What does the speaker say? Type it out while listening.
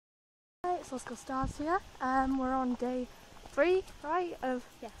Right, so let's go stars here. We're on day 3, right?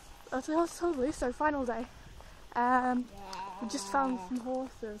 Yes. Totally, so final day. We just found some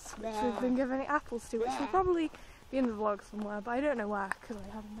horses which we've been giving apples to, which will probably be in the vlog somewhere, but I don't know where because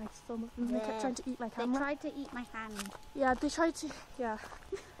I had a nice film of them. They kept trying to eat my camera. They tried to eat my hand. Yeah, they tried to, yeah.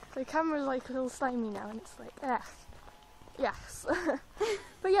 The camera's like a little slimy now and it's like, yes.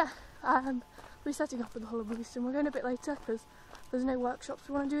 But yeah, we're setting up with the Hull Boost and we're going a bit later because there's no workshops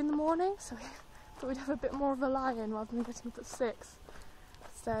we want to do in the morning, so we thought we'd have a bit more of a lie-in rather than getting up at 6.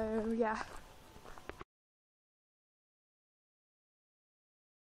 So yeah.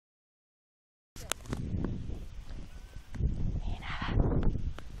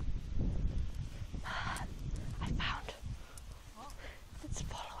 I found it's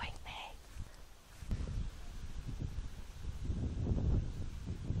following me.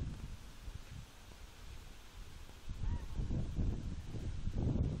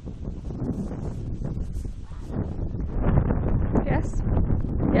 Yes?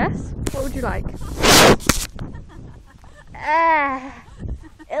 Yes? What would you like?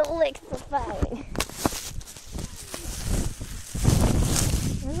 It licks the phone.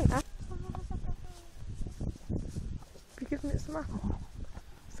 Have you given it some apple?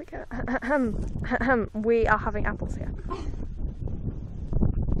 It's like we are having apples here.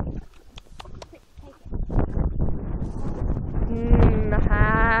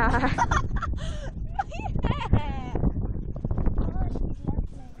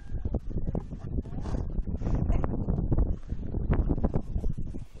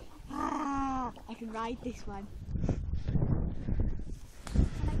 I can ride this one.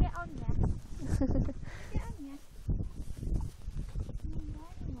 Can I get on there? Get on there.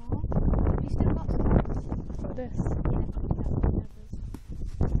 You still got some? For this.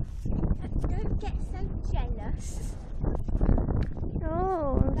 Don't get so jealous.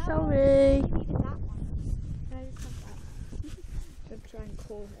 Oh, I'm sorry. Don't try and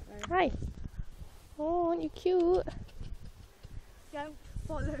call it though. Hi. Oh, aren't you cute? Don't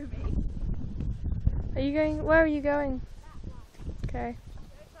follow me. Are you going? Where are you going? Okay.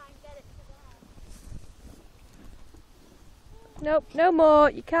 Nope, no more.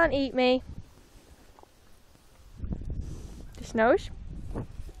 You can't eat me. Just nose.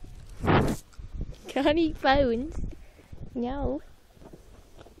 Can't eat phones. No.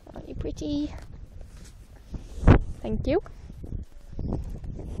 Aren't you pretty? Thank you.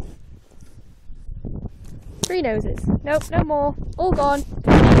 3 noses. Nope, no more. All gone.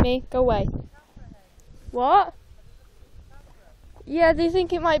 Can't eat me. Go away. What? Yeah, they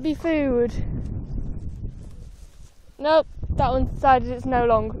think it might be food. Nope, that one decided it's no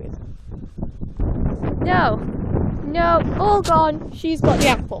longer. No, no, all gone. She's got the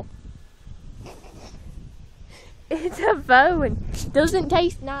apple. It's a bone. Doesn't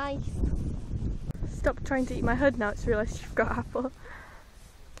taste nice. Stop trying to eat my hood now. It's realised you've got apple.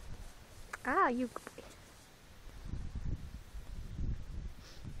 Ah, you.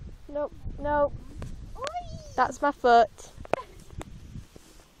 Nope, nope. That's my foot.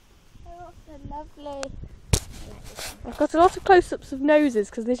 Oh, so lovely. I've got a lot of close-ups of noses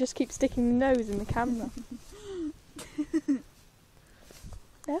because they just keep sticking the nose in the camera.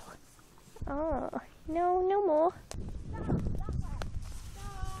 No? Oh, no, no more.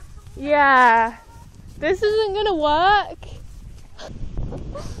 Yeah, this isn't gonna work.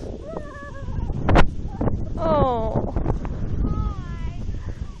 Oh.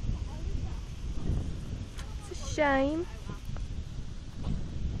 It's a shame.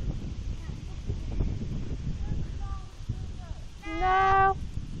 No.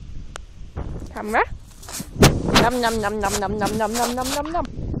 Camera. Num num num num num num num num num num num.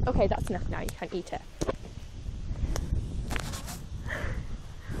 Okay, that's enough now. You can't eat it.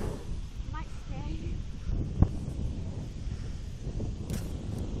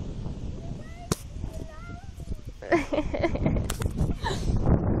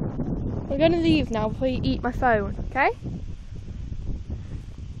 I'm going to leave now before you eat my phone, okay?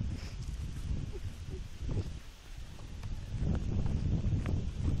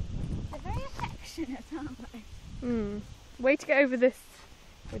 They're very affectionate, aren't they? Way to get over this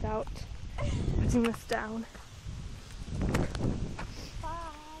without putting this down.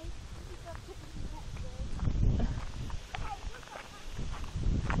 Bye.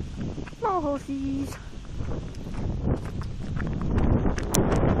 More horsies.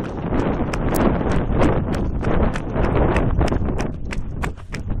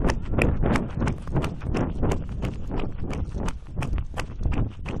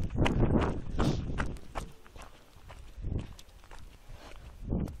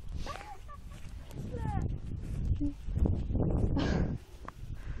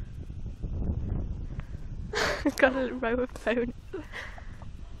 Got a row of ponies.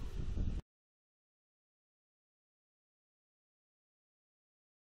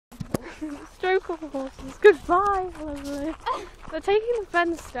 Stroke of horses. Goodbye, lovely. They're taking the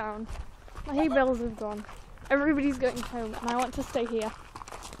fence down. My hay bales have gone. Everybody's going home and I want to stay here.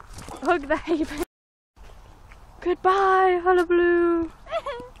 Hug the hay bale. Goodbye, hullabaloo.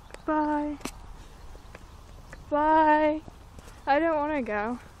 Goodbye. Goodbye. I don't want to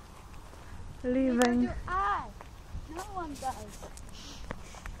go. Leaving. Neither do I. No one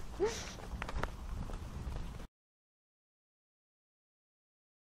does.